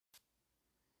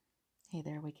Hey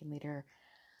there, Waking Leader.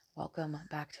 Welcome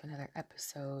back to another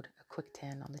episode, a quick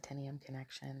 10 on the 10 a.m.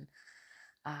 connection.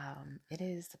 It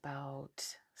is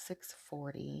about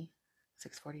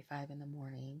 6:45 in the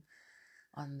morning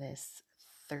on this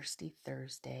thirsty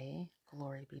Thursday.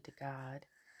 Glory be to God.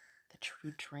 The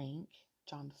true drink,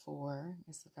 John 4,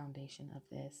 is the foundation of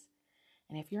this.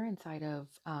 And if you're inside of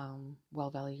Well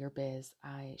Value Your Biz,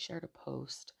 I shared a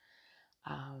post.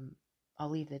 I'll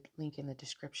leave the link in the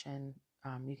description.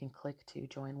 You can click to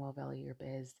join Well Value Your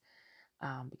Biz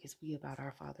because we about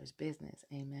our Father's business.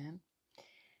 Amen.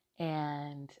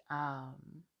 And I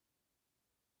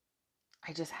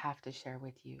just have to share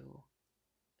with you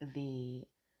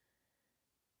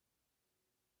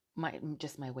my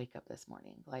wake up this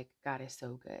morning. Like, God is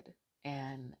so good.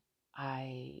 And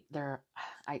God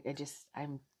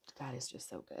is just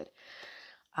so good.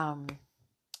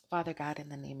 Father God, in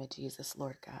the name of Jesus,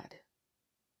 Lord God,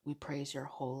 we praise your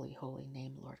holy, holy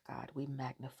name, Lord God. We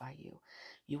magnify you.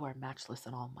 You are matchless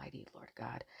and almighty, Lord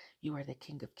God. You are the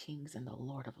King of kings and the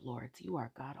Lord of lords. You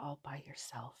are God all by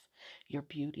yourself. Your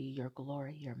beauty, your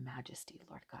glory, your majesty,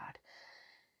 Lord God.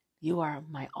 You are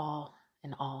my all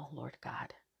in all, Lord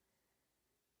God.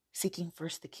 Seeking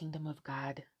first the kingdom of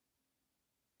God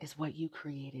is what you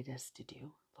created us to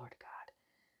do, Lord God.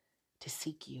 To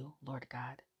seek you, Lord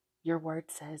God. Your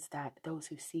word says that those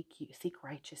who seek you, seek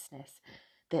righteousness,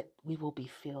 that we will be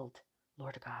filled,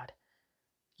 Lord God.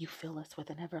 You fill us with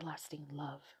an everlasting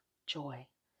love, joy,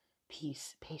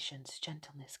 peace, patience,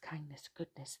 gentleness, kindness,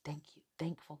 goodness,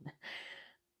 thankfulness,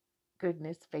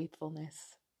 goodness,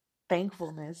 faithfulness,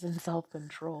 thankfulness, and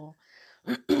self-control.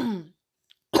 Excuse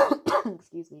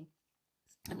me.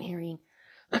 I'm hearing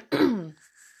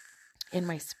in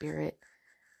my spirit,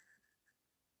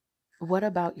 what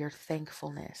about your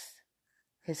thankfulness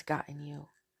has gotten you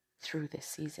through this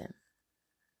season?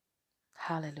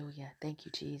 Hallelujah. Thank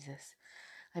you, Jesus.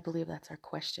 I believe that's our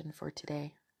question for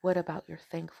today. What about your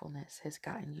thankfulness has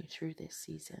gotten you through this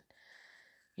season?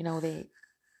 You know,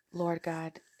 Lord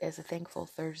God, as a thankful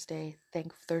Thursday,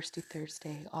 thirsty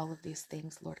Thursday, all of these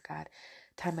things, Lord God,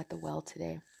 time at the well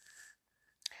today.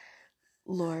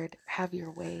 Lord, have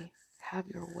your way. Have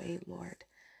your way, Lord.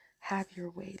 Have your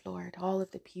way, Lord. All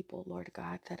of the people, Lord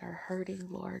God, that are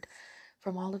hurting, Lord,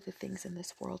 from all of the things in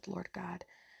this world, Lord God.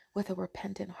 With a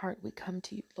repentant heart, we come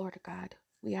to you, Lord God.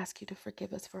 We ask you to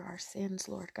forgive us for our sins,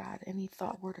 Lord God, any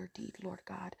thought, word, or deed, Lord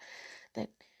God, that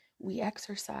we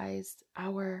exercise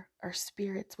our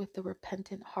spirits with the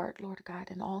repentant heart, Lord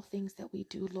God, and all things that we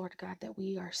do, Lord God, that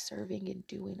we are serving and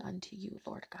doing unto you,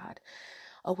 Lord God.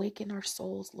 Awaken our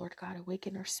souls, Lord God.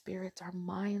 Awaken our spirits, our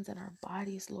minds, and our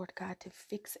bodies, Lord God, to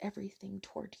fix everything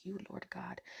toward you, Lord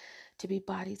God, to be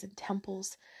bodies and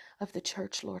temples of the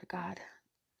church, Lord God,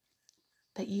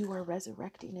 that you are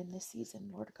resurrecting in this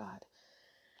season, Lord God.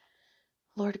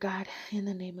 Lord God, in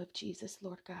the name of Jesus,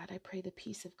 Lord God, I pray the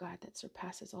peace of God that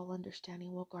surpasses all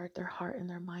understanding will guard their heart and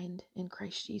their mind in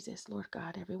Christ Jesus, Lord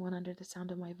God, everyone under the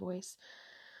sound of my voice.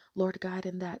 Lord God,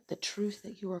 and that the truth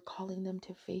that you are calling them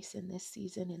to face in this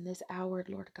season, in this hour,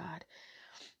 Lord God,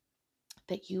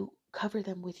 that you cover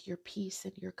them with your peace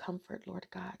and your comfort, Lord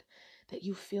God, that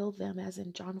you fill them as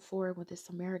in John 4 with the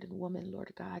Samaritan woman,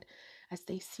 Lord God, as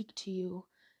they seek to you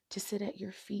to sit at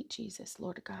your feet, Jesus,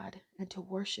 Lord God, and to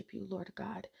worship you, Lord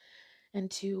God, and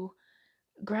to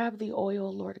grab the oil,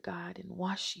 Lord God, and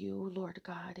wash you, Lord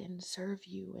God, and serve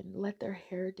you and let their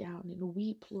hair down and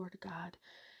weep, Lord God,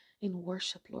 in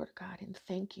worship, Lord God, and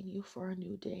thanking you for a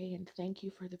new day, and thank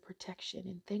you for the protection,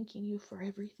 and thanking you for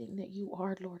everything that you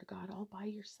are, Lord God, all by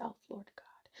yourself, Lord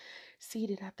God,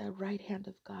 seated at the right hand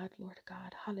of God, Lord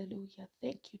God. Hallelujah.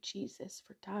 Thank you, Jesus,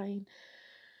 for dying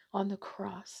on the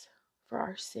cross for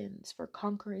our sins, for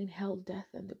conquering hell,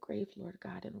 death, and the grave, Lord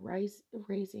God, and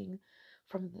raising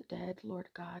from the dead, Lord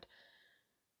God.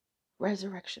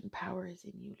 Resurrection power is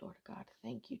in you, Lord God.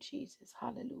 Thank you, Jesus.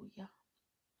 Hallelujah.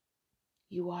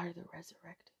 You are the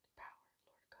resurrected power,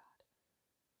 Lord God.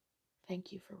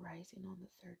 Thank you for rising on the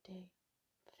third day.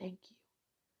 Thank you.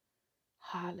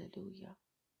 Hallelujah.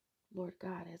 Lord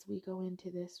God, as we go into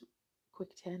this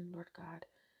quick 10, Lord God,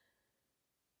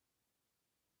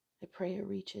 I pray it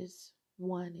reaches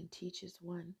one and teaches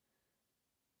one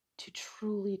to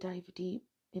truly dive deep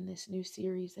in this new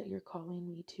series that you're calling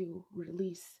me to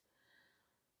release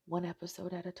one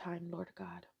episode at a time, Lord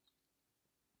God.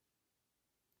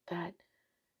 That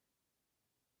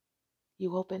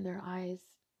you open their eyes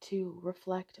to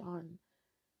reflect on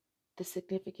the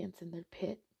significance in their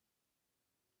pit,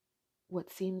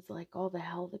 what seems like all the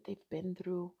hell that they've been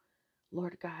through,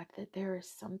 Lord God, that there is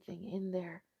something in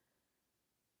there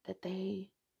that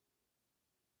they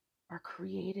are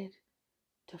created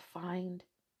to find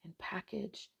and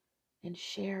package and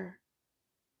share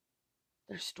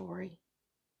their story,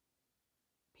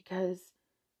 because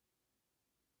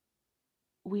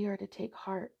we are to take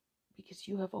heart, because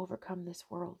you have overcome this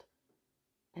world.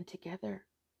 And together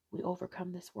we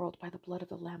overcome this world by the blood of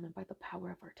the Lamb and by the power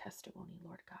of our testimony,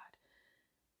 Lord God.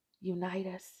 Unite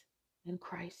us in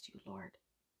Christ, you Lord.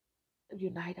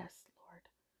 Unite us, Lord.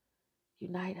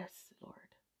 Unite us, Lord.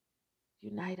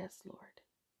 Unite us, Lord.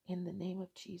 In the name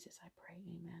of Jesus, I pray.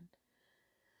 Amen.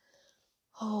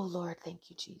 Oh, Lord, thank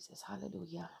you, Jesus.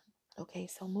 Hallelujah. Okay,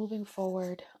 so moving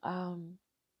forward,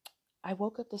 I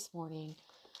woke up this morning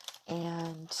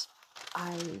and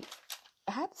I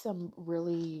had some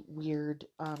really weird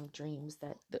dreams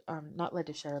that I'm not led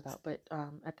to share about, but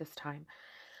at this time.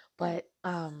 But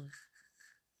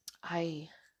I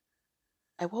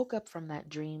woke up from that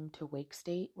dream to wake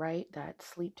state, right? That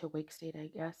sleep to wake state, I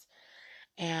guess.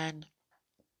 And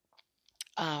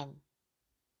um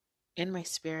in my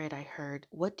spirit I heard,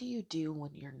 "What do you do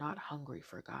when you're not hungry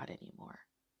for God anymore?"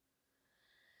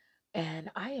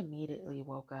 And I immediately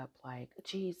woke up like,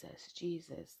 Jesus,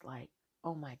 Jesus, like,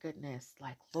 oh my goodness,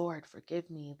 like, Lord, forgive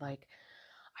me. Like,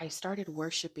 I started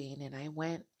worshiping and I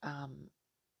went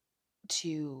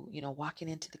to, walking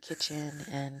into the kitchen,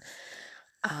 and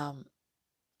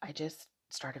I just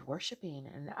started worshiping,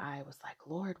 and I was like,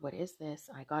 Lord, what is this?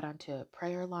 I got onto a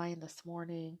prayer line this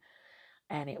morning,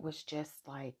 and it was just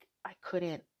like, I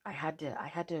had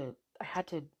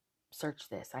to search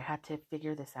this. I had to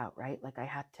figure this out, right? Like, I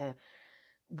had to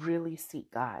really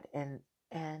seek God, and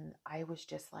I was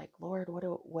just like, Lord,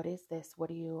 what is this? What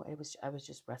do you, I was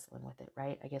just wrestling with it,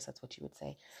 right? I guess that's what you would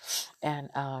say. And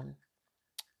I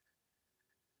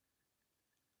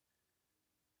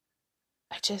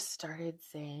just started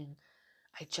saying,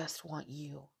 I just want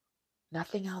you.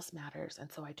 Nothing else matters. And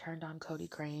so I turned on Cody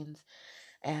Cranes,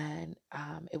 and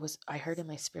I heard in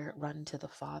my spirit, run to the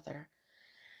Father.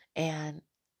 And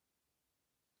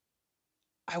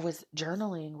I was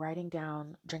journaling, writing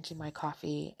down, drinking my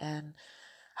coffee, and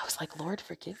I was like, Lord,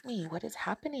 forgive me. What is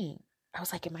happening? I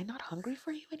was like, am I not hungry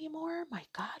for you anymore? My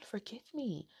God, forgive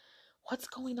me. What's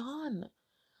going on?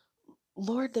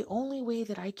 Lord, the only way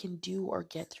that I can do or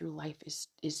get through life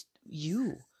is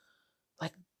you.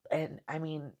 Like, and I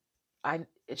mean, I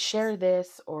share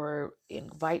this or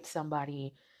invite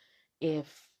somebody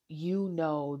if you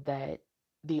know that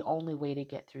the only way to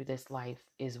get through this life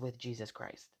is with Jesus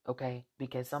Christ, okay?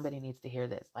 Because somebody needs to hear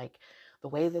this. Like, the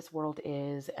way this world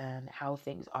is and how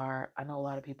things are, I know a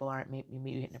lot of people aren't,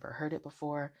 maybe you never heard it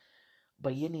before,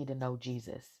 but you need to know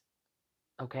Jesus.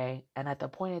 Okay. And at the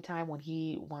point in time when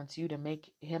he wants you to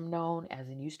make him known, as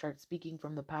in you start speaking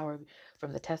from the power,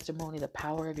 from the testimony, the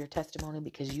power of your testimony,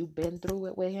 because you've been through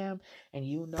it with him, and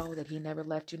you know that he never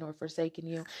left you nor forsaken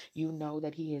you. You know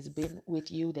that he has been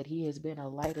with you, that he has been a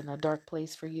light in a dark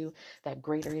place for you, that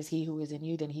greater is he who is in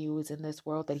you than he who is in this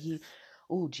world, that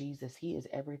oh, Jesus, he is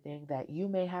everything. That you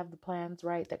may have the plans,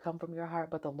 right, that come from your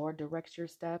heart, but the Lord directs your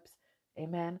steps.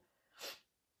 Amen.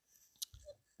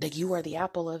 That you are the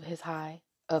apple of his eye,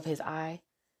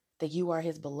 that you are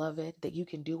his beloved, that you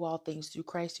can do all things through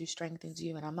Christ who strengthens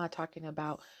you. And I'm not talking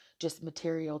about just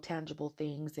material, tangible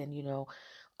things. And,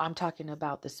 I'm talking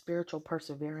about the spiritual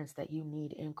perseverance that you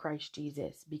need in Christ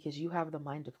Jesus, because you have the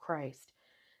mind of Christ,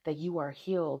 that you are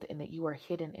healed and that you are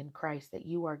hidden in Christ, that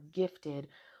you are gifted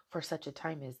for such a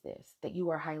time as this, that you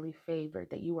are highly favored,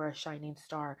 that you are a shining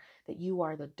star, that you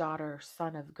are the daughter,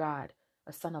 son of God,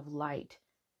 a son of light.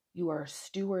 You are a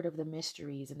steward of the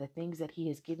mysteries and the things that he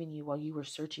has given you while you were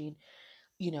searching,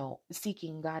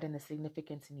 seeking God and the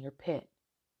significance in your pit.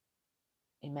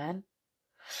 Amen.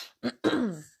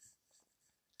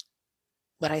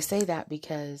 But I say that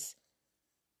because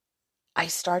I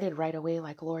started right away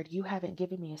like, Lord, you haven't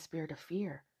given me a spirit of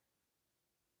fear,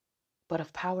 but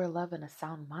of power, love, and a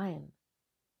sound mind.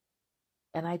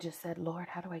 And I just said, Lord,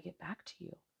 how do I get back to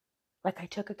you? Like, I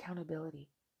took accountability.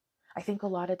 I think a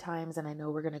lot of times, and I know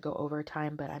we're going to go over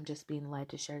time, but I'm just being led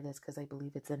to share this because I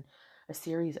believe it's in a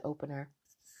series opener.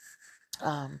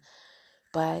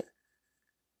 But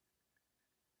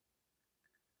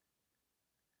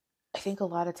I think a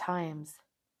lot of times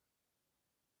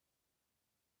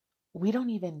we don't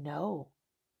even know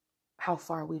how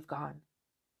far we've gone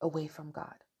away from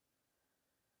God.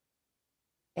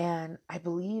 And I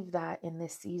believe that in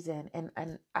this season, and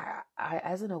I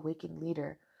as an awakened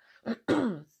leader,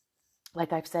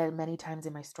 like I've said many times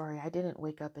in my story, I didn't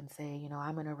wake up and say,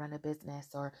 I'm going to run a business,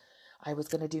 or I was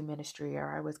going to do ministry, or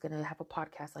I was going to have a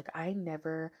podcast. Like, I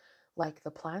never, like,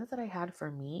 the plans that I had for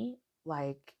me,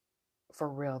 like, for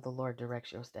real, the Lord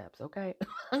directs your steps, okay?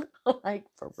 Like,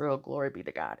 for real, glory be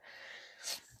to God.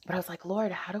 But I was like,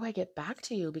 Lord, how do I get back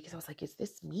to you? Because I was like, is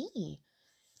this me?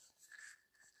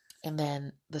 And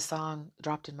then the song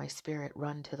dropped in my spirit,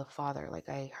 Run to the Father. Like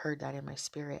I heard that in my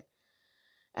spirit.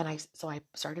 And so I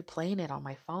started playing it on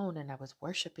my phone and I was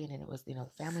worshiping and it was, the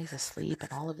family's asleep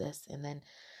and all of this. And then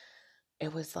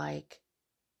it was like,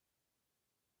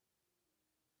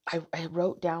 I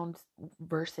wrote down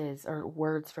verses or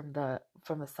words from the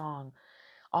song.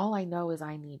 All I know is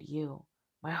I need you.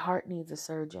 My heart needs a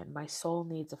surgeon. My soul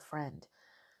needs a friend.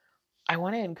 I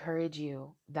want to encourage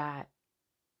you that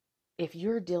if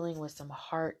you're dealing with some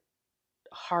heart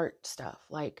stuff,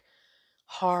 like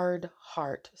hard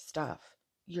heart stuff,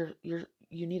 you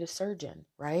need a surgeon,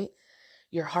 right?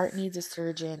 Your heart needs a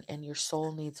surgeon and your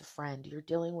soul needs a friend. You're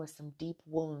dealing with some deep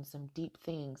wounds, some deep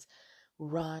things.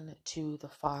 Run to the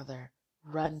Father.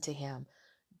 Run to him.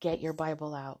 Get your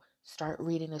Bible out. Start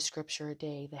reading a scripture a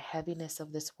day. The heaviness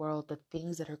of this world, the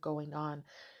things that are going on,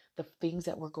 the things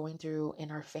that we're going through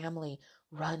in our family,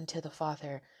 run to the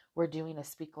Father. We're doing a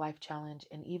Speak Life challenge.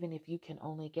 And even if you can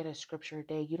only get a scripture a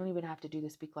day, you don't even have to do the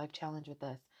Speak Life challenge with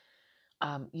us.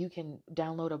 You can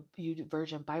download a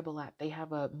YouVersion Bible app. They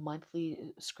have a monthly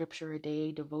scripture a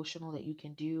day devotional that you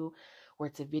can do, where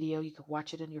it's a video. You can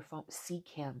watch it on your phone. Seek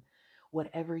him.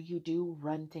 Whatever you do,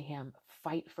 run to him.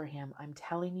 Fight for him. I'm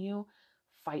telling you,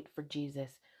 fight for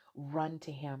Jesus. Run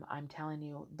to him. I'm telling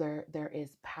you, there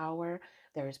is power.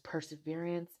 There is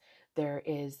perseverance. There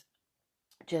is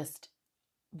just,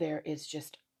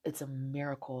 it's a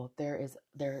miracle.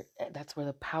 That's where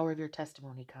the power of your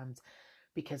testimony comes.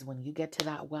 Because when you get to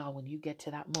that well, when you get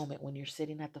to that moment, when you're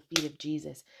sitting at the feet of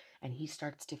Jesus and he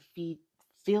starts to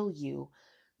fill you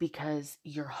because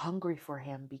you're hungry for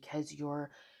him, because you're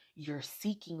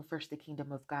seeking first the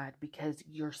kingdom of God, because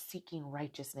you're seeking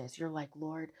righteousness. You're like,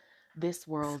 Lord, this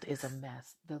world is a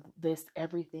mess.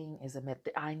 Everything is a mess.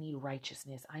 I need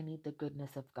righteousness. I need the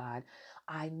goodness of God.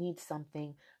 I need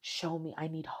something. Show me. I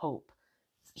need hope.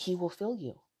 He will fill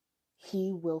you.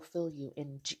 He will fill you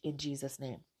in Jesus'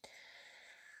 name.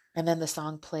 And then the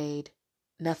song played,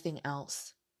 Nothing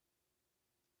Else.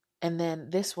 And then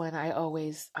this one, I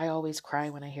always cry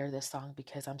when I hear this song,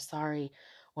 because I'm sorry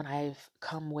when I've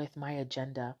come with my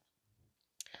agenda.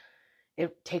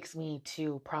 It takes me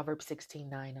to Proverbs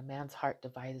 16:9. A man's heart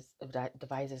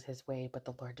devises his way, but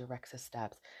the Lord directs his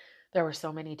steps. There were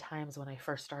so many times when I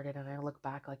first started, and I look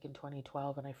back like in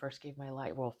 2012 when I first gave my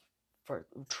life,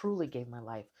 truly gave my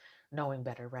life, knowing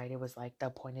better, right? It was like the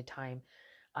appointed time.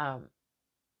 Um,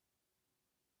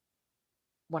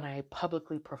 when I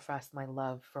publicly professed my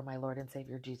love for my Lord and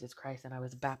Savior Jesus Christ, and I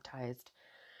was baptized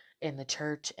in the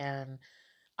church, and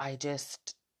I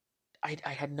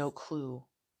had no clue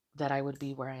that I would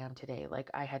be where I am today. Like,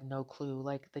 I had no clue.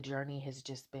 Like, the journey has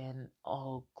just been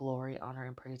all glory, honor,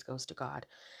 and praise goes to God.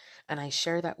 And I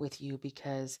share that with you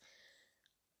because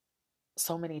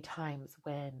so many times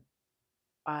when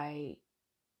I'm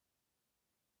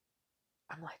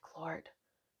like, Lord,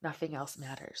 nothing else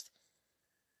matters.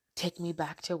 Take me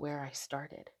back to where I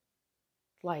started.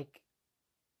 Like,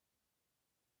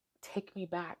 take me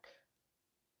back.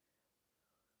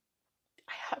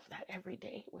 I have that every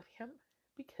day with him,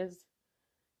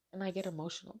 and I get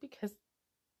emotional because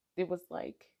it was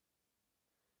like,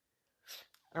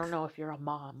 I don't know if you're a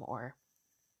mom or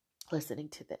listening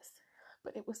to this,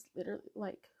 but it was literally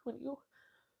like when you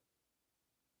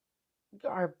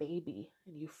are a baby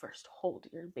and you first hold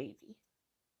your baby,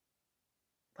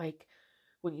 like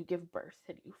when you give birth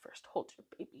and you first hold your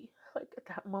baby, like at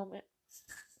that moment,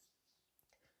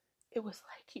 it was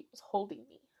like he was holding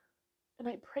me. And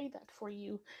I pray that for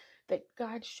you, that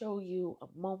God show you a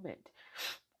moment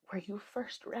where you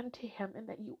first ran to him and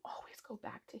that you always go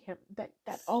back to him, that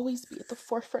always be at the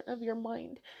forefront of your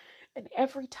mind. And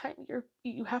every time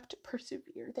you have to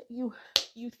persevere, that you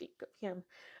think of him.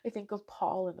 I think of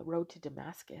Paul in the road to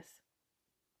Damascus,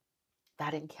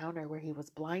 that encounter where he was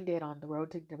blinded on the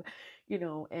road to,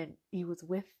 and he was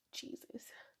with Jesus.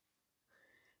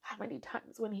 How many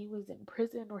times when he was in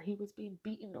prison or he was being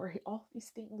beaten or all these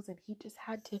things, and he just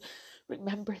had to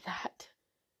remember that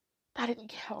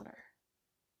encounter.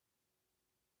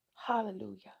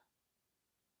 Hallelujah.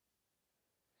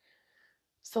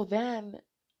 So then,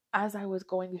 as I was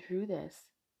going through this,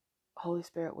 Holy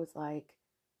Spirit was like,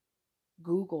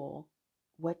 Google,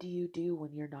 what do you do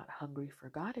when you're not hungry for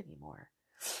God anymore?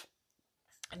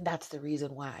 And that's the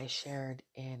reason why I shared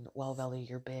in Well Value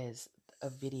Your Biz a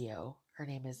video. Her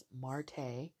name is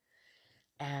Marte,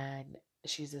 and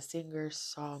she's a singer,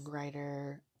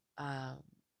 songwriter. I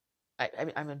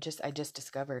just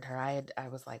discovered her. I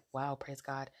was like, wow, praise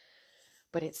God.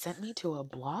 But it sent me to a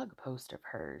blog post of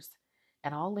hers.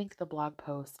 And I'll link the blog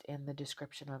post in the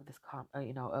description of this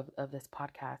of this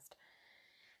podcast.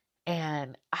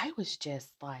 And I was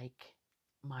just like,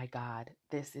 my God,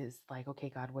 this is like, okay,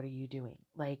 God, what are you doing?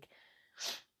 Like,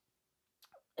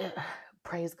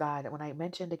 praise God. When I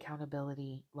mentioned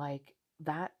accountability, like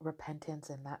that repentance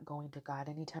and that going to God,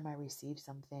 anytime I receive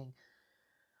something,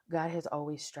 God has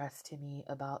always stressed to me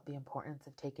about the importance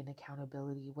of taking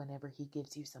accountability whenever He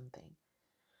gives you something.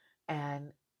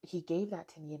 And He gave that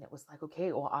to me, and it was like,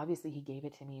 okay, well, obviously He gave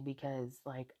it to me because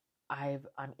like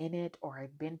I'm in it, or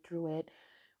I've been through it,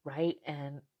 right?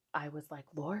 And I was like,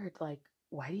 Lord, like,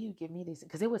 why do you give me these?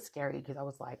 Because it was scary, because I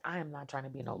was like, I am not trying to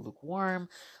be no lukewarm.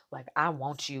 Like, I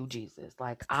want you, Jesus.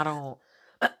 Like, I don't,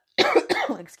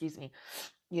 excuse me,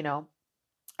 you know?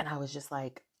 And I was just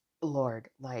like, Lord,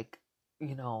 like,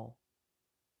 you know,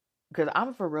 because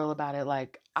I'm for real about it.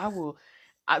 Like, I will.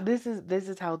 This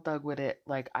is how thug with it.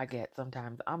 Like, I get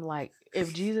sometimes. I'm like,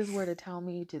 if Jesus were to tell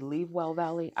me to leave Well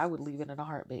Valley, I would leave it in a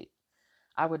heartbeat.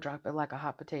 I would drop it like a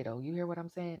hot potato. You hear what I'm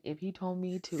saying? If He told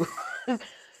me to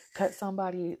cut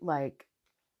somebody, like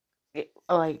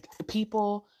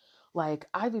people, like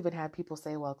I've even had people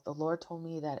say, well, the Lord told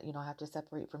me that, I have to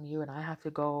separate from you and I have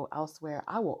to go elsewhere.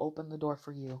 I will open the door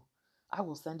for you. I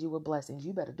will send you with blessings.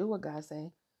 You better do what God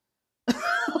say.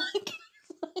 like,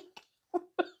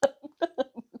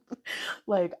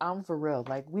 like, I'm for real.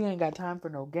 Like, we ain't got time for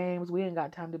no games. We ain't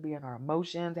got time to be in our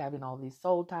emotions, having all these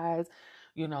soul ties,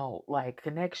 like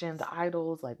connections,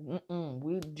 idols. Like,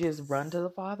 we just run to the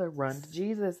Father, run to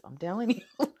Jesus. I'm telling you.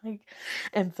 like,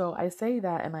 and so I say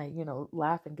that and I,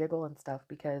 laugh and giggle and stuff,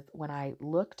 because when I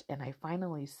looked and I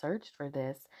finally searched for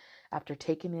this after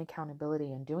taking the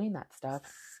accountability and doing that stuff,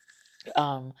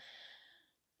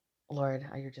 Lord,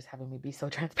 you're just having me be so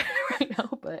transparent right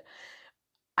now, but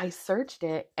I searched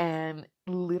it, and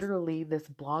literally this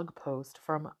blog post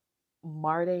from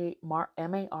Martay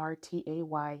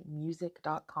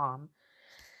music.com,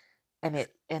 and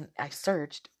I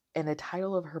searched, and the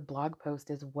title of her blog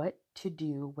post is What to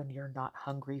Do When You're Not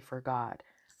Hungry for God.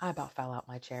 I about fell out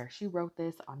my chair. She wrote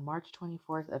this on March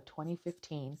 24th of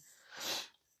 2015,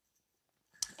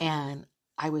 and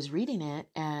I was reading it,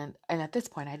 and at this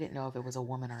point I didn't know if it was a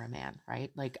woman or a man,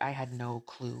 right? Like, I had no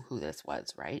clue who this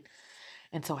was, right?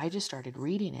 And so I just started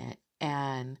reading it,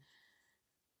 and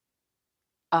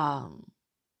um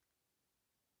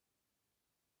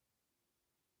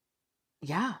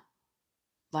yeah,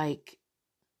 like,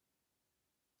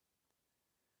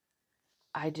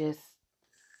 I just,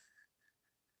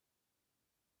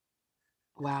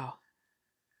 wow,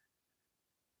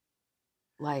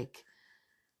 like,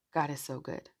 God is so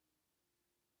good.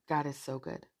 God is so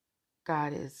good.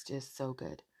 God is just so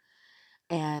good.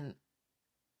 And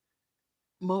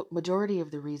majority of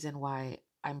the reason why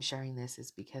I'm sharing this is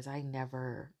because I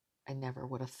never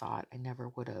would have thought, I never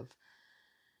would have,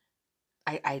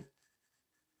 I,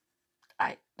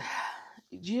 I,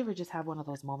 do you ever just have one of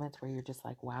those moments where you're just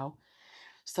like, wow?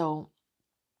 So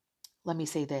let me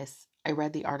say this. I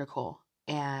read the article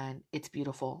and it's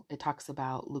beautiful. It talks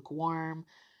about lukewarm.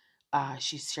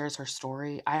 She shares her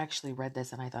story. I actually read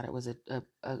this and I thought it was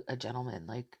a gentleman,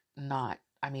 like, not,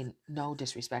 I mean, no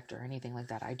disrespect or anything like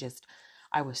that.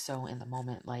 I was so in the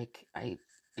moment. Like,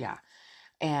 yeah.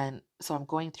 And so I'm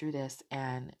going through this,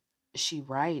 and she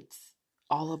writes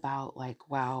all about, like,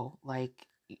 wow, like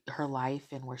her life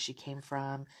and where she came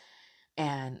from.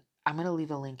 And I'm going to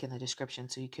leave a link in the description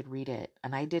so you could read it.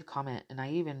 And I did comment, and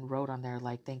I even wrote on there,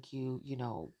 like, thank you,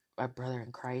 a brother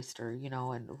in Christ, or,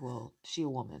 and, well, she a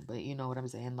woman, but you know what I'm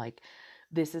saying? Like,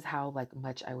 this is how, like,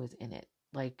 much I was in it.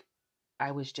 Like,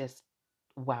 I was just,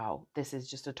 wow, this is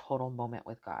just a total moment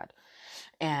with God.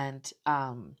 And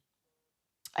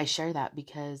I share that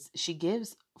because she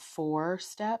gives 3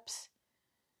 steps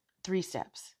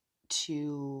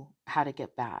to how to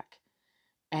get back.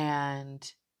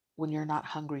 And when you're not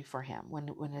hungry for Him,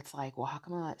 when it's like, well, how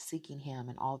come I'm not seeking Him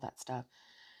and all that stuff,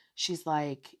 she's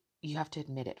like, you have to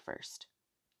admit it first.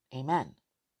 Amen.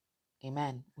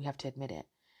 Amen. We have to admit it.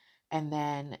 And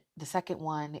then the second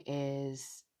one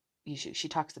is, she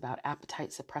talks about appetite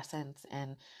suppressants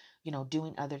and,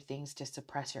 doing other things to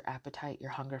suppress your appetite, your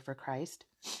hunger for Christ.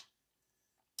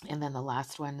 And then the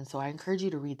last one, and so I encourage you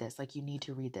to read this, like, you need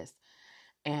to read this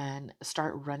and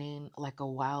start running like a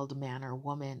wild man or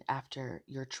woman after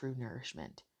your true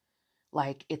nourishment.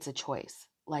 Like, it's a choice.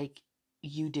 Like,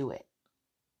 you do it.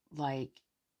 Like,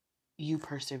 you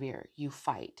persevere, you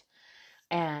fight.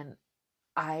 And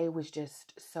I was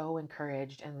just so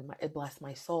encouraged, and it blessed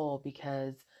my soul,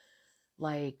 because,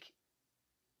 like,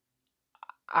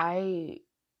 I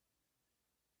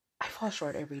I fall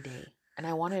short every day. And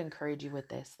I want to encourage you with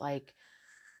this. Like,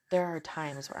 there are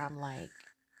times where I'm like,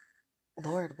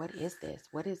 Lord, what is this?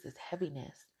 What is this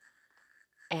heaviness?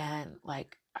 And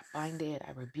like, I bind it,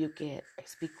 I rebuke it, I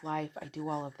speak life, I do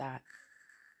all of that.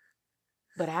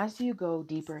 But as you go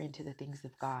deeper into the things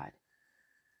of God,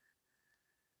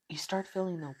 you start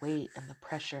feeling the weight and the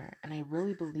pressure. And I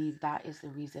really believe that is the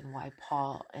reason why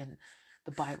Paul and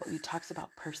the Bible, he talks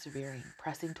about persevering,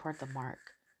 pressing toward the mark.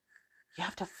 You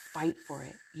have to fight for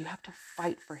it. You have to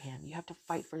fight for him. You have to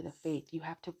fight for the faith. You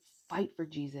have to fight for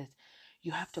Jesus.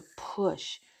 You have to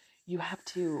push. You have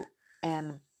to,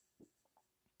 and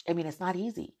I mean, it's not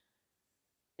easy.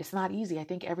 It's not easy. I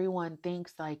think everyone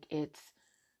thinks like it's,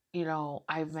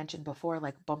 I've mentioned before,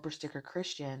 like bumper sticker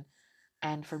Christian.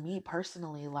 And for me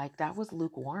personally, like that was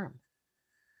lukewarm.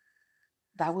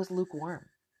 That was lukewarm.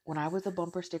 When I was a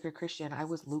bumper sticker Christian, I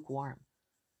was lukewarm.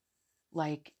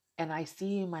 Like, and I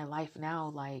see in my life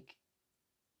now, like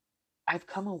I've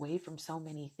come away from so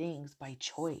many things by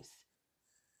choice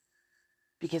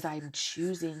because I'm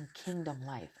choosing kingdom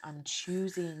life. I'm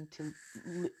choosing to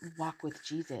walk with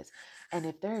Jesus. And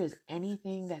if there is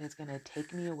anything that is going to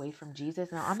take me away from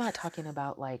Jesus, now I'm not talking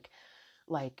about like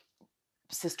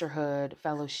sisterhood,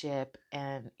 fellowship,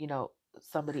 and,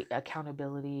 somebody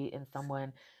accountability, and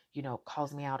someone,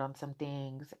 calls me out on some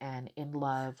things and in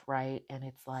love, right? And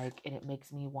it's like, and it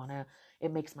makes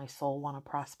my soul want to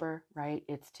prosper, right?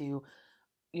 It's to,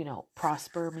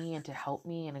 prosper me and to help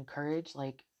me and encourage,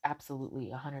 like absolutely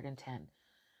 110.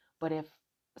 But if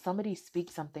somebody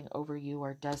speaks something over you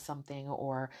or does something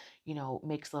or,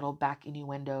 makes little back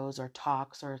innuendos or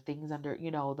talks or things under,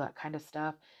 that kind of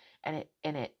stuff, and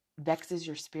it vexes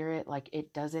your spirit, like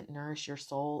it doesn't nourish your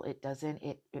soul,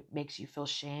 it makes you feel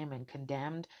shame and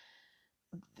condemned,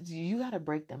 you got to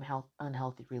break them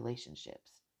unhealthy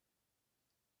relationships.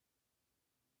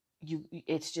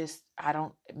 It's just,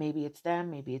 maybe it's them,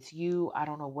 maybe it's you, I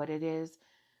don't know what it is.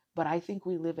 But I think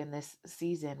we live in this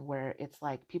season where it's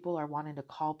like people are wanting to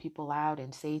call people out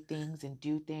and say things and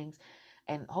do things.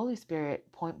 And Holy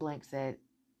Spirit point blank said,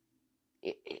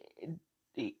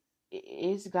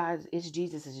 it's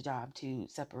Jesus' job to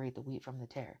separate the wheat from the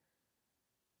tare.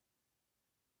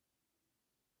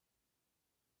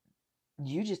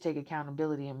 You just take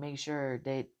accountability and make sure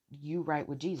that you right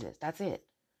with Jesus. That's it.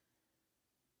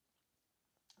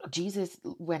 Jesus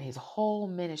went his whole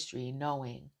ministry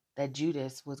knowing that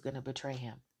Judas was going to betray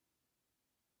him.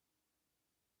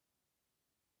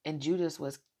 And Judas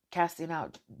was casting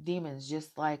out demons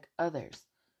just like others.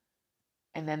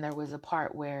 And then there was a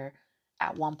part where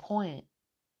at one point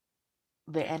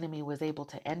the enemy was able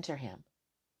to enter him.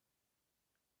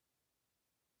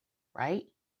 Right?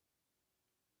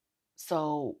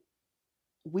 So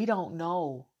we don't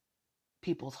know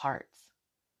people's hearts.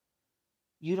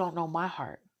 You don't know my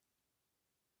heart.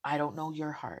 I don't know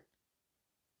your heart.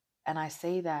 And I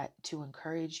say that to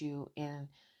encourage you in,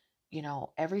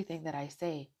 everything that I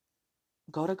say,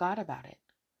 go to God about it.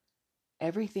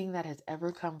 Everything that has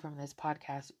ever come from this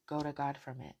podcast, go to God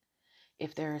from it.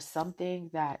 If there is something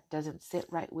that doesn't sit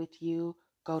right with you,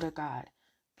 go to God.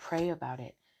 Pray about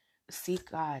it. Seek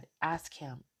God. Ask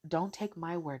him. Don't take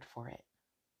my word for it.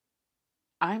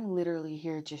 I'm literally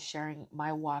here just sharing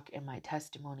my walk and my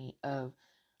testimony of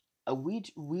I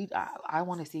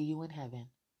want to see you in heaven.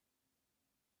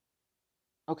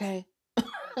 Okay?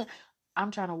 I'm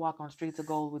trying to walk on streets of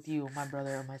gold with you, my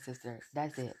brother or my sister.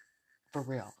 That's it. For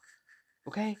real.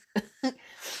 Okay?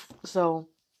 So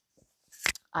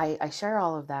I share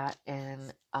all of that,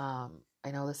 and I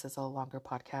know this is a longer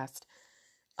podcast.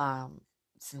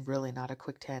 It's really not a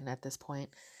quick 10 at this point,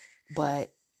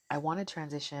 but I want to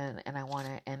transition and I want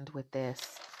to end with this.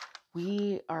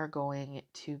 We are going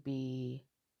to be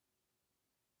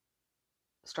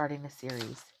starting a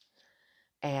series,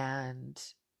 and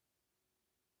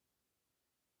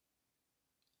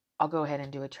I'll go ahead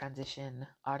and do a transition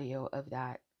audio of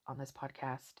that on this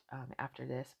podcast after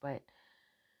this, but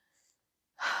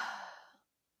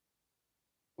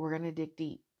we're going to dig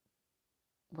deep.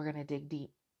 We're going to dig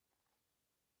deep.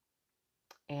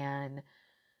 And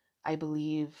I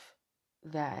believe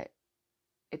that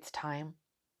it's time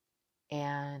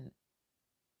and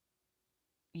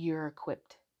you're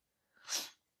equipped.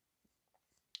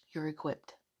 You're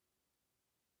equipped.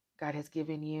 God has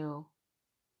given you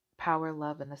power,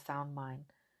 love, and a sound mind.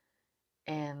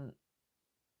 And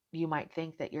you might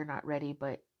think that you're not ready,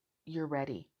 but you're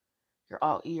ready.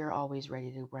 You're always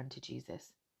ready to run to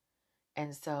Jesus.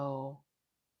 And so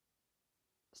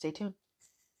stay tuned.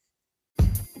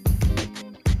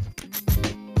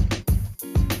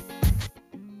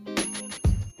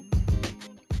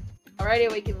 All right,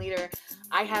 Awakened Leader,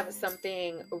 I have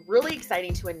something really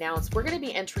exciting to announce. We're going to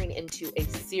be entering into a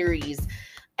series,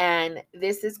 And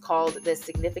this is called the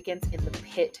Significance in the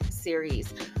Pit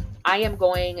series. I am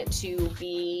going to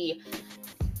be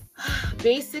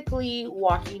basically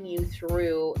walking you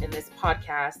through in this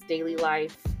podcast, daily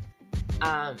life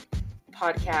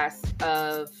podcast,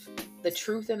 of the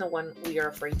truth and the one we are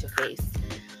afraid to face.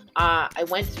 I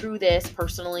went through this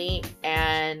personally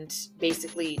and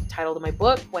basically titled my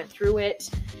book, went through it,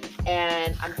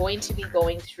 and I'm going to be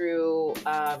going through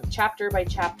chapter by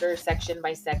chapter, section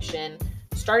by section.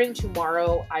 Starting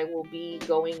tomorrow, I will be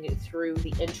going through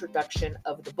the introduction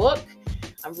of the book.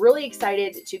 I'm really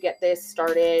excited to get this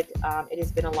started. It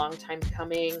has been a long time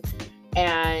coming,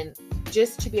 and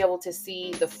just to be able to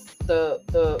see the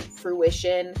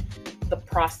fruition, the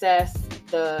process,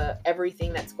 the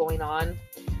everything that's going on.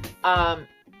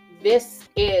 This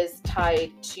is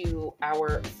tied to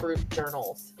our fruit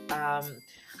journals.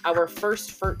 Our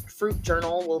first fruit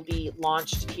journal will be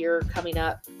launched here coming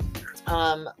up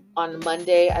on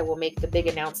Monday. I will make the big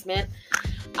announcement.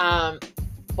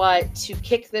 But to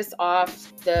kick this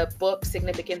off, the book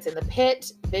Significance in the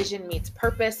Pit, Vision Meets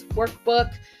Purpose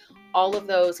workbook, all of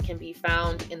those can be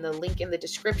found in the link in the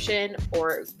description,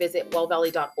 or visit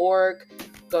wellvalley.org,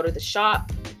 go to the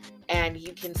shop, and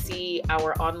you can see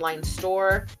our online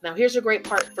store. Now, here's a great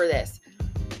part for this.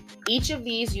 Each of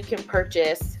these you can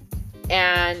purchase,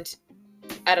 and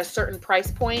at a certain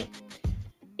price point.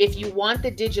 If you want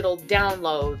the digital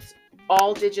downloads,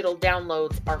 all digital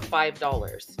downloads are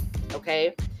 $5.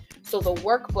 Okay? So the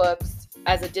workbooks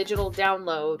as a digital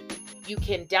download, you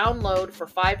can download for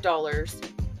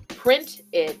 $5, print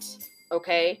it,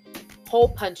 okay? Hole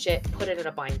punch it, put it in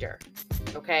a binder.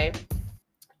 Okay?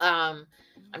 I'm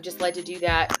just led to do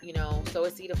that, sow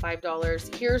a seed of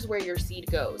 $5. Here's where your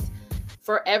seed goes.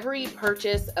 For every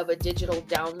purchase of a digital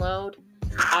download,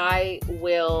 I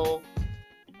will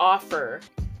offer,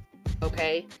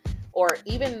 okay, or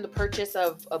even the purchase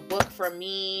of a book from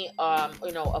me,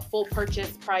 a full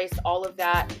purchase price, all of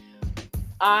that,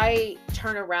 I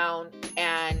turn around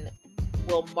and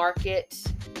will market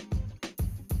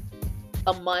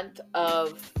a month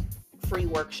of free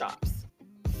workshops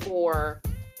for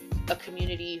a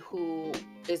community who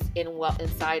is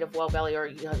inside of Well Valley,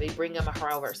 or they bring them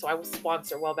however. So I will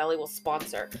sponsor. Well Valley will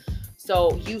sponsor.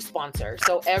 So you sponsor.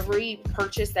 So every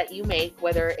purchase that you make,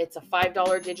 whether it's a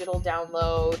 $5 digital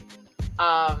download,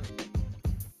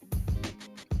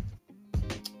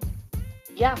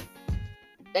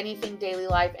 anything daily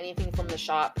life, anything from the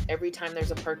shop, every time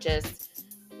there's a purchase,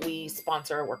 we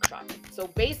sponsor a workshop. So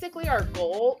basically our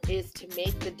goal is to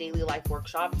make the daily life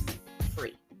workshops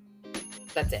free.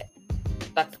 That's it.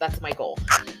 That's my goal.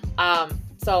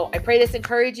 So I pray this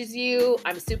encourages you.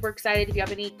 I'm super excited. If you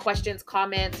have any questions,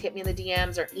 comments, hit me in the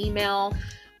DMs or email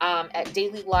at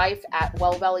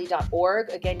dailylife@wellvalley.org.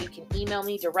 Again, you can email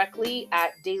me directly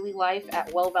at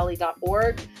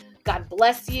dailylife@wellvalley.org. God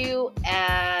bless you,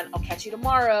 and I'll catch you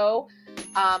tomorrow.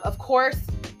 Of course,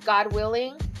 God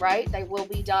willing, right? They will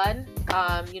be done.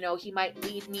 He might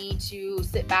lead me to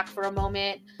sit back for a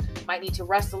moment, might need to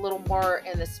rest a little more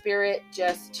in the spirit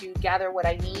just to gather what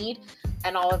I need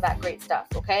and all of that great stuff.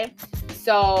 Okay.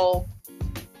 So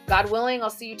God willing, I'll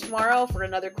see you tomorrow for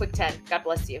another quick 10. God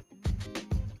bless you.